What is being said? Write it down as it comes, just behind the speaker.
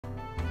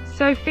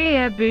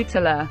Sofia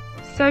Boutella.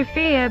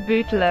 Sofia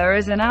Boutella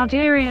is an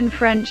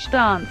Algerian-French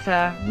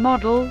dancer,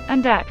 model,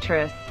 and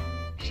actress.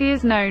 She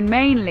is known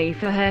mainly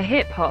for her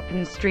hip-hop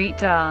and street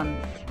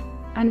dance,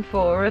 and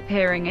for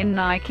appearing in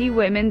Nike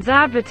women's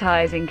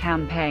advertising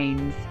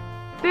campaigns.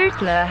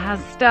 Boutella has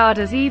starred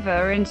as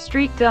Eva in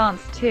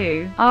StreetDance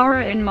 2,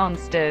 Ara in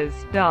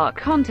Monsters, Dark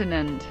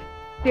Continent,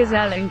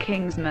 Gazelle in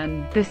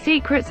Kingsman, The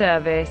Secret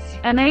Service,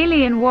 an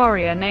alien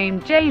warrior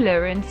named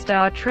Jaylah in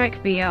Star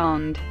Trek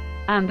Beyond,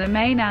 and the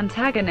main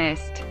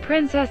antagonist,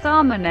 Princess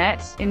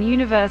Ahmanet, in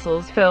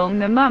Universal's film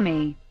The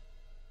Mummy.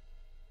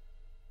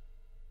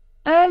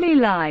 Early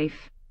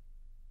life.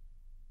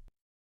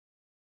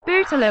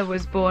 Boutella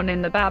was born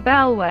in the Bab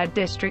el-Oued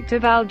district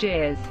of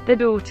Algiers, the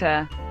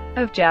daughter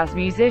of jazz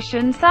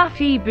musician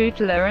Sofia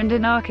Boutella and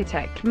an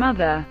architect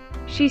mother.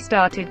 She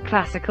started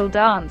classical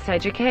dance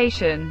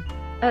education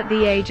at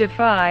the age of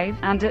 5,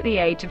 and at the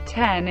age of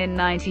 10 in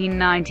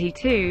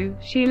 1992,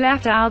 she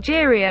left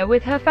Algeria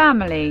with her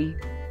family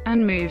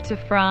and moved to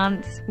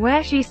France,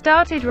 where she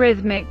started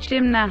rhythmic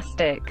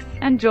gymnastics,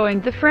 and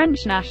joined the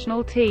French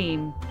national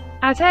team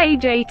at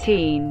age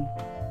 18.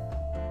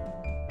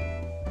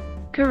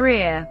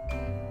 Career.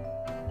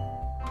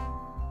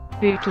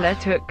 Boutella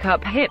took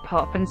up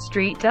hip-hop and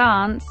street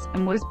dance,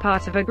 and was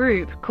part of a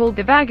group called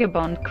the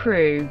Vagabond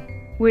Crew,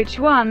 which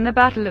won the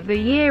Battle of the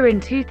Year in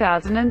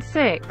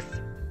 2006.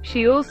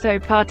 She also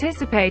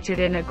participated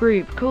in a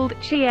group called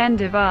Chien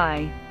de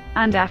Vie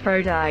and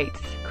Aphrodites,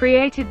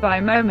 created by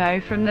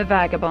Momo from the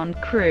Vagabond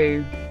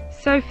Crew.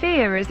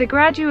 Sofia is a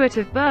graduate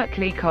of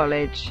Berklee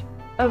College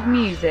of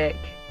Music.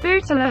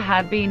 Boutella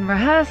had been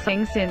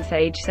rehearsing since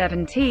age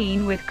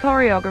 17 with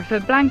choreographer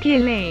Blanky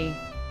Lee.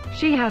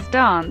 She has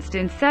danced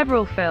in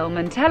several film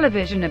and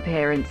television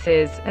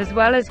appearances, as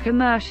well as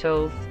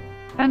commercials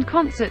and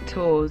concert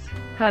tours.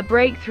 Her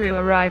breakthrough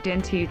arrived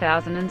in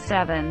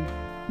 2007,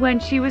 when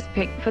she was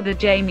picked for the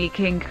Jamie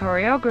King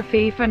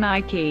choreography for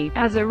Nike,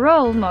 as a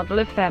role model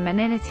of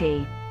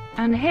femininity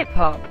and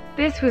hip-hop.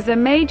 This was a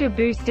major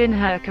boost in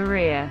her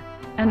career,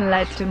 and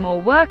led to more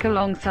work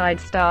alongside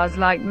stars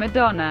like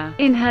Madonna,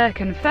 in her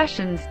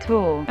Confessions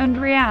tour, and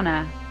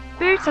Rihanna.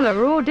 Boutella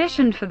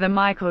auditioned for the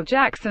Michael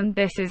Jackson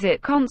This Is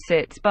It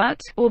concerts but,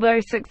 although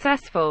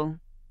successful,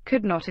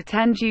 could not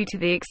attend due to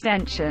the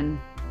extension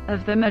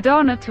of the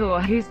Madonna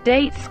tour, whose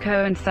dates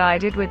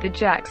coincided with the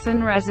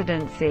Jackson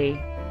residency.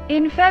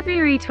 In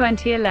February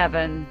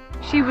 2011,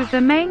 she was the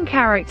main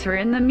character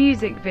in the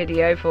music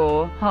video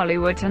for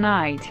Hollywood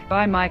Tonight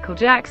by Michael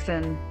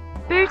Jackson.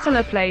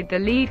 Boutella played the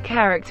lead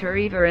character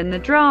Eva in the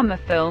drama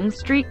film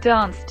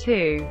StreetDance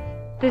 2,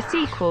 the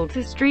sequel to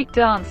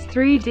StreetDance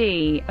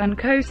 3D, and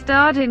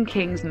co-starred in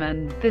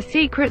Kingsman, The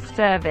Secret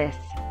Service.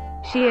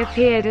 She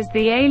appeared as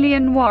the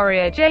alien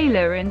warrior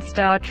Jaylah in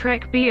Star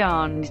Trek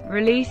Beyond,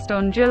 released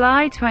on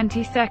July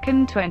 22,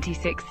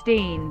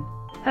 2016.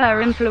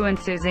 Her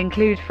influences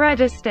include Fred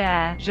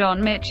Astaire,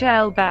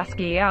 Jean-Michel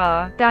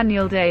Basquiat,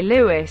 Daniel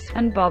Day-Lewis,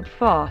 and Bob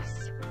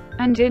Fosse.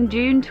 And in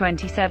June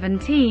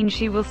 2017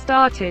 she will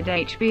started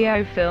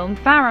HBO film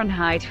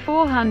Fahrenheit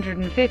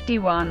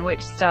 451,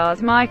 which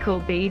stars Michael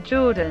B.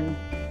 Jordan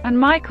and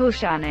Michael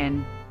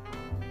Shannon.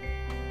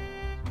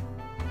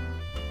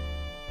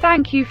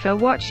 Thank you for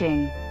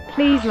watching.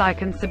 Please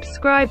like and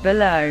subscribe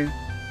below.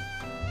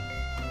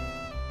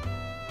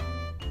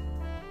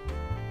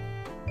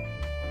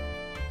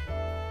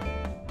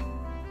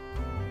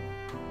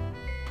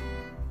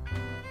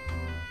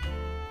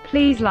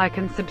 Please like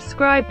and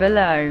subscribe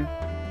below.